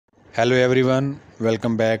Hello everyone,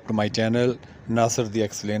 welcome back to my channel Nasir the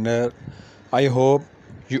Explainer. I hope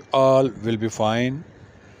you all will be fine.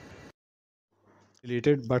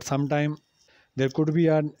 Deleted, but sometime there could be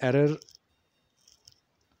an error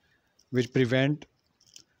which prevent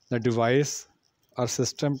the device or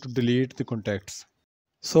system to delete the contacts.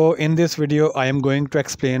 So in this video I am going to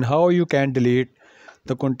explain how you can delete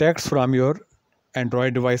the contacts from your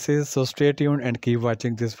Android devices. So stay tuned and keep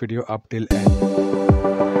watching this video up till end.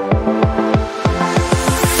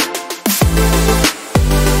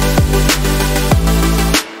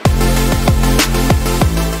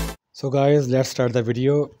 So guys, let's start the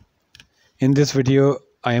video. In this video,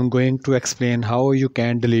 I am going to explain how you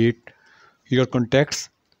can delete your contacts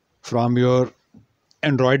from your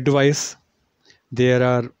Android device. There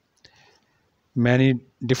are many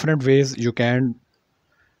different ways you can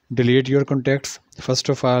delete your contacts. First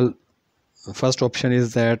of all, first option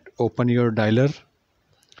is that open your dialer,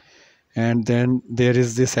 and then there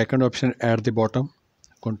is the second option at the bottom,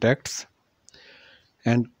 contacts,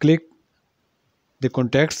 and click the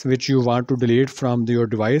contacts which you want to delete from your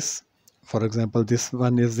device. For example, this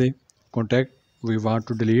one is the contact we want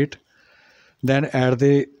to delete. Then at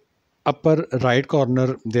the upper right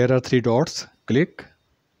corner there are three dots. Click,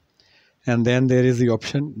 and then there is the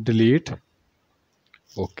option delete.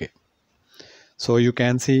 Okay, so you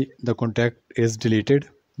can see the contact is deleted,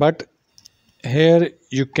 but here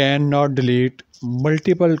you cannot delete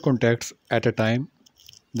multiple contacts at a time.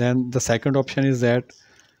 Then the second option is that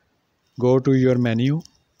go to your menu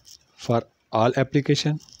for all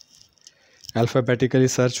application, alphabetically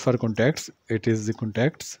search for contacts. It is the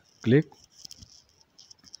contacts. Click,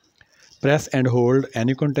 press and hold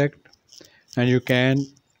any contact, and you can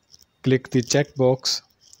click the checkbox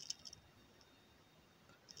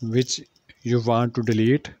which you want to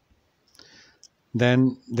delete.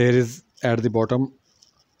 Then there is at the bottom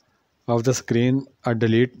of the screen a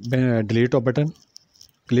delete button.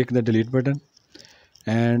 Click the delete button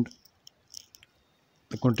and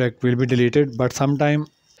the contact will be deleted, but sometime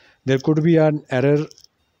there could be an error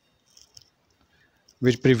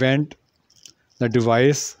which prevent the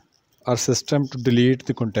device or system to delete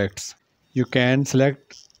the contacts. You can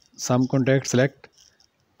select some contacts, select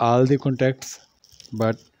all the contacts,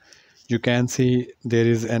 but you can see there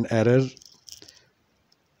is an error.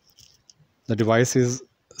 The device is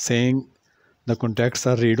saying the contacts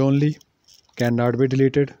are read only, cannot be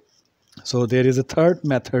deleted. So there is a third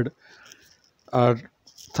method, or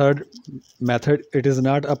third method. It is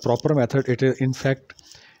not a proper method. It is, in fact,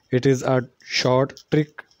 it is a short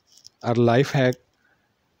trick or life hack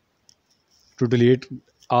to delete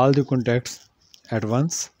all the contacts at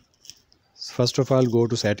once. First of all, go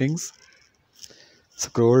to settings,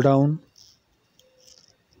 scroll down,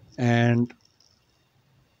 and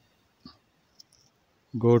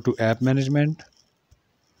go to app management.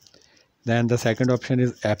 Then the second option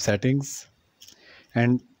is app settings,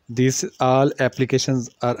 and these all applications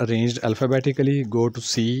are arranged alphabetically. Go to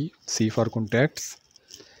C for contacts.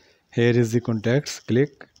 Here is the contacts.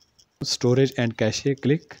 Click storage and cache.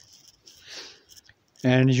 Click,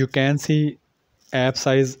 and you can see app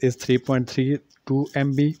size is 3.32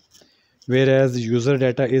 MB, whereas user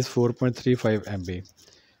data is 4.35 MB.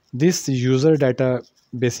 This user data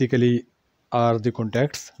basically are the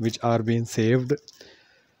contacts which are being saved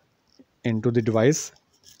into the device.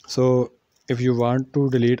 So if you want to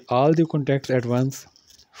delete all the contacts at once,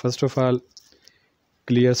 first of all,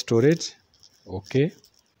 clear storage. Okay,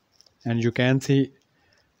 and you can see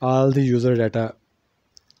all the user data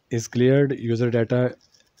is cleared. User data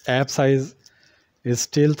app size is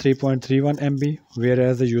still 3.31 MB,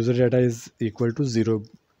 whereas the user data is equal to 0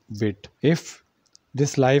 bit. If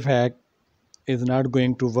this life hack is not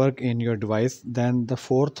going to work in your device, then the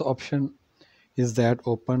fourth option is that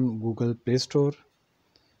open Google Play Store,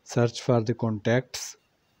 search for the contacts,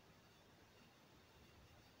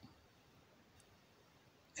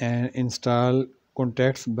 and install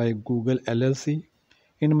contacts by Google LLC.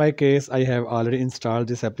 In my case, I have already installed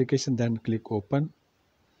this application. Then click open.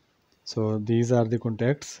 So these are the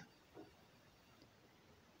contacts.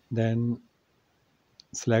 Then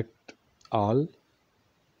select all.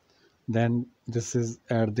 Then this is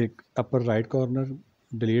at the upper right corner,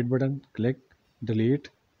 delete button. Click delete,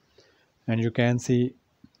 and you can see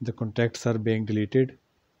the contacts are being deleted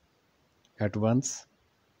at once.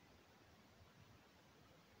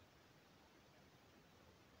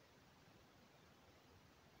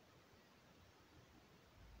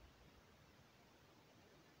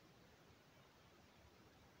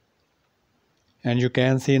 And you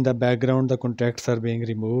can see in the background the contacts are being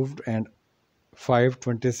removed and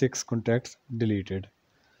 526 contacts deleted.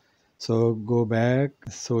 So go back,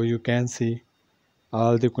 so you can see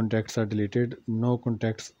all the contacts are deleted, no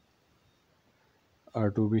contacts are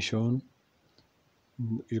to be shown.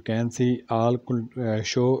 You can see all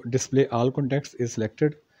show display all contacts is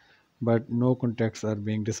selected, but no contacts are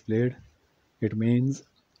being displayed. It means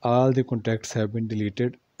all the contacts have been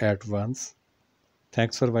deleted at once.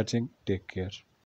 Thanks for watching. Take care.